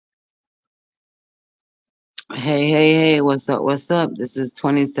Hey, what's up? What's up? This is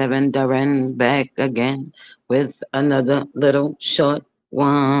 27 Darren back again with another little short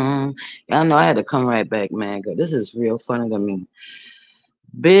one. Y'all know I had to come right back, man, 'cause this is real funny to me.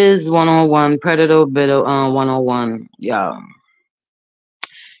 Biz 101, Predator Bit 101. Y'all,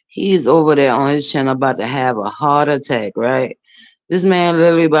 he's over there on his channel about to have a heart attack, right? This man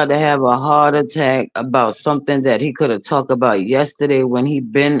literally about to have a heart attack about something that he could have talked about yesterday when he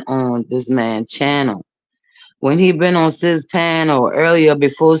been on this man's channel. When he been on Sis panel earlier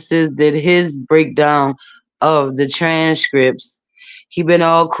before Sis did his breakdown of the transcripts, he been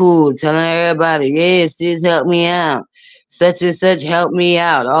all cool, telling everybody, yeah, Sis help me out. Such and such help me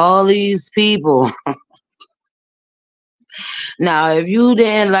out. All these people. Now, if you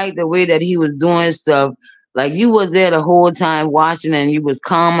didn't like the way that he was doing stuff, like you was there the whole time watching and you was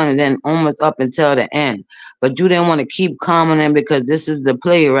commenting then almost up until the end. But you didn't want to keep commenting because this is the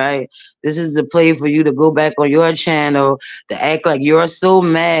play, right? This is the play for you to go back on your channel to act like you're so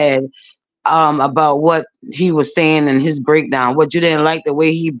mad about what he was saying in his breakdown. What you didn't like the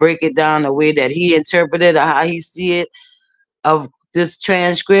way he break it down, the way that he interpreted or how he see it of this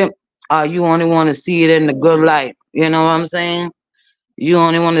transcript. You only want to see it in the good light. You know what I'm saying? You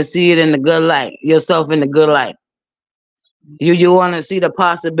only want to see it in the good light, yourself in the good light. You want to see the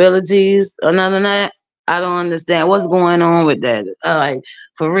possibilities. Another night, I don't understand what's going on with that. Like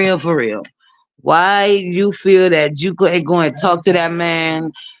for real, for real. Why you feel that you could go and talk to that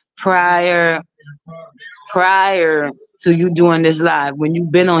man prior prior to you doing this live when you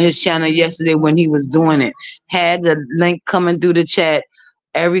been on his channel yesterday when he was doing it? Had the link coming through the chat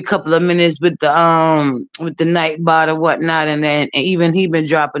every couple of minutes with the night bot or whatnot, and then and even he been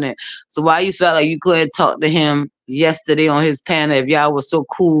dropping it. So why you felt like you couldn't talk to him yesterday on his panel if y'all was so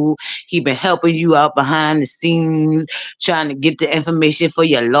cool? He been helping you out behind the scenes, trying to get the information for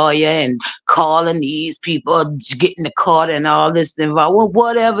your lawyer and calling these people, getting the card and all this involved. Well,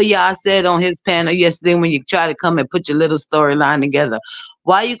 whatever y'all said on his panel yesterday when you try to come and put your little storyline together.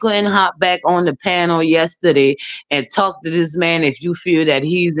 Why you couldn't hop back on the panel yesterday and talk to this man if you feel that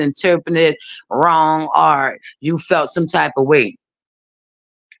he's interpreted wrong or you felt some type of way?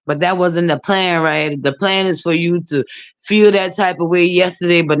 But that wasn't the plan, right? The plan is for you to feel that type of way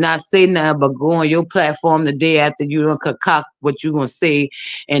yesterday, but not say nothing, but go on your platform the day after you don't concoct what you're gonna say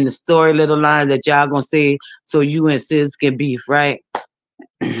and the story little line that y'all gonna say so you and Sis can beef, right?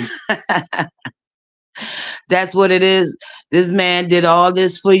 That's what it is. This man did all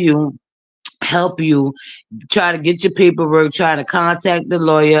this for you, help you, try to get your paperwork, try to contact the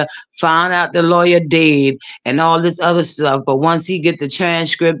lawyer, find out the lawyer dead, and all this other stuff. But once he get the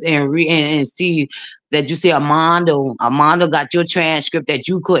transcript and see that you say Armando got your transcript that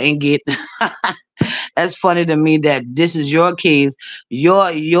you couldn't get. That's funny to me that this is your case,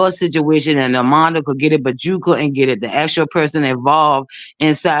 your situation, and Armando could get it, but you couldn't get it. The actual person involved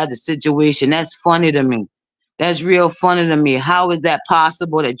inside the situation. That's funny to me. That's real funny to me. How is that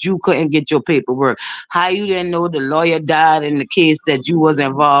possible that you couldn't get your paperwork? How you didn't know the lawyer died in the case that you was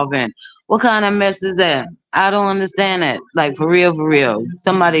involved in? What kind of mess is that? I don't understand that. Like for real, for real.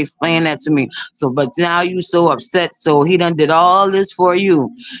 Somebody explain that to me. So, but now you so upset. So he done did all this for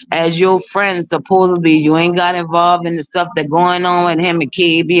you, as your friend. Supposedly, you ain't got involved in the stuff that going on with him and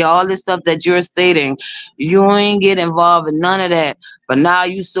KB. All this stuff that you're stating, you ain't get involved in none of that. But now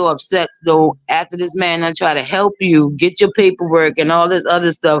you so upset though after this man done try to help you get your paperwork and all this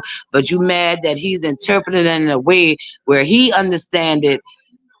other stuff, but you mad that he's interpreted it in a way where he understand it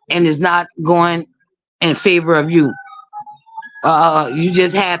and is not going in favor of you. You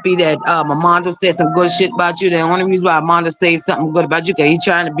just happy that Armando said some good shit about you. The only reason why Armando says something good about you, cause he's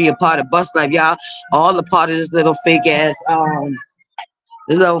trying to be a part of Bust Life, y'all. All a part of this little fake ass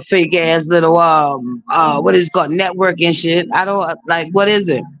this little fake ass little what is it called, network and shit. I don't like, what is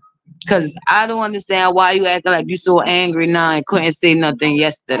it? Cause I don't understand why you acting like you so angry now and couldn't say nothing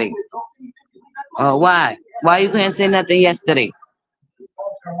yesterday. Why? Why you couldn't say nothing yesterday?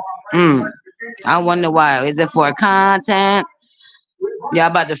 Hmm. I wonder why. Is it for content? Y'all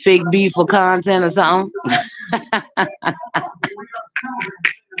about to fake beef for content or something?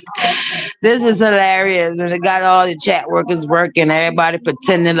 This is hilarious. And they got all the chat workers working, everybody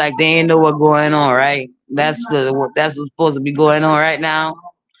pretending like they ain't know what's going on, right? That's what's supposed to be going on right now.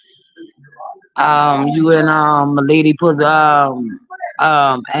 You and a lady put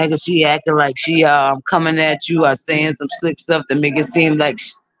she acting like she coming at you or saying some slick stuff to make it seem like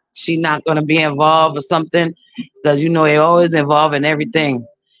she not gonna be involved or something, because you know they always involved in everything.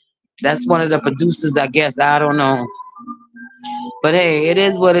 That's one of the producers, I guess. I don't know. But hey, it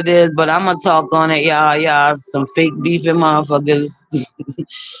is what it is. But I'm gonna talk on it, y'all. Y'all, some fake beefing motherfuckers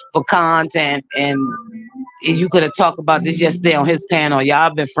for content, and you could have talked about this yesterday on his panel.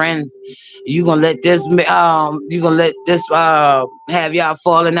 Y'all been friends. You gonna let this have y'all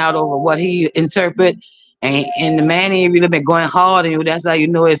falling out over what he interpret, and the man ain't really been going hard on you. That's how you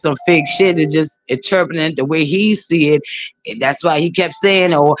know it's some fake shit. It's just interpreting it the way he see it. And that's why he kept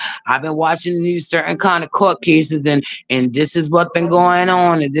saying, "Oh, I've been watching these certain kind of court cases, and this is what been going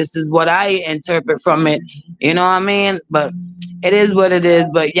on, and this is what I interpret from it." You know what I mean? But it is what it is.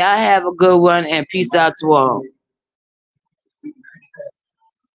 But y'all have a good one, and peace out to all.